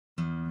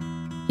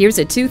Here's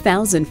a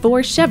 2004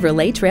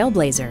 Chevrolet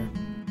Trailblazer.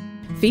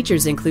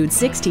 Features include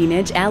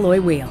 16-inch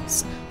alloy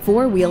wheels,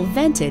 4-wheel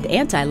vented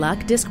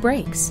anti-lock disc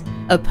brakes,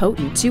 a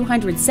potent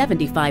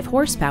 275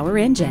 horsepower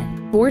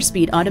engine,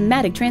 4-speed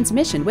automatic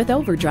transmission with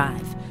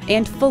overdrive,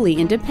 and fully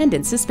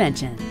independent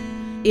suspension.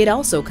 It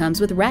also comes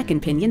with rack and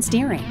pinion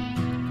steering,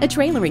 a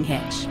trailering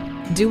hitch,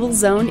 dual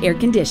zone air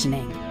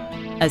conditioning,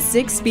 a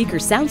 6-speaker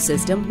sound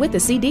system with a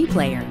CD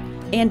player,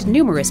 and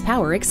numerous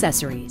power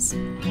accessories.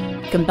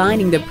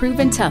 Combining the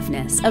proven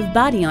toughness of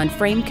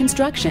body-on-frame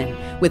construction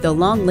with a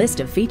long list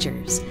of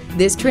features,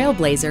 this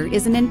Trailblazer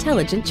is an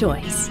intelligent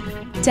choice.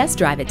 Test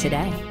drive it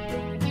today.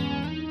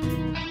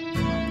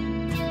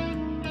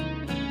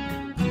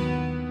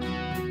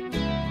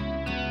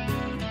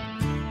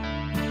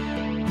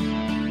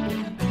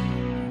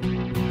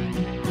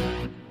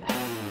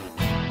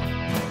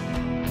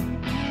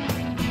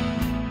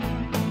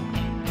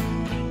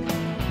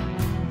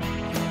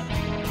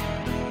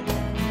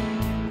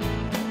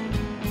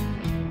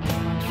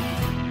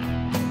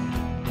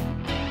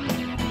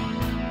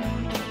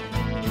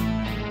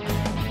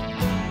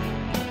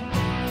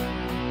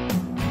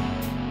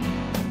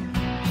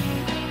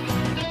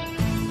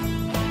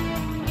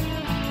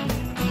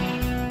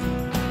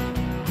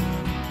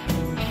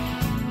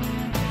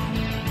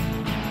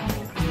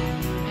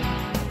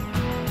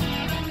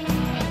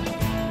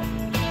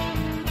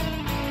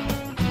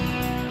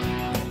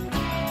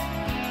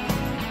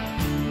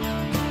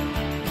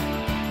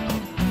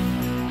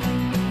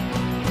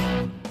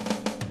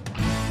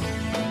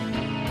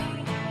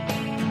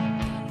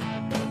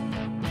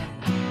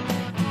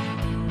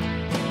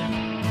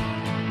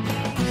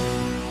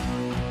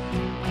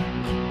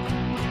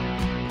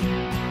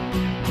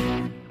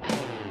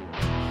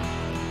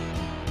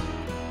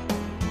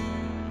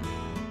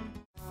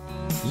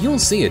 You'll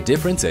see a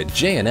difference at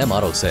J M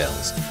Auto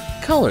Sales.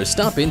 Call or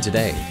stop in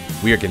today.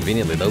 We are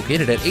conveniently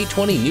located at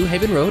 820 New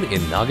Haven Road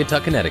in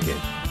Naugatuck, Connecticut.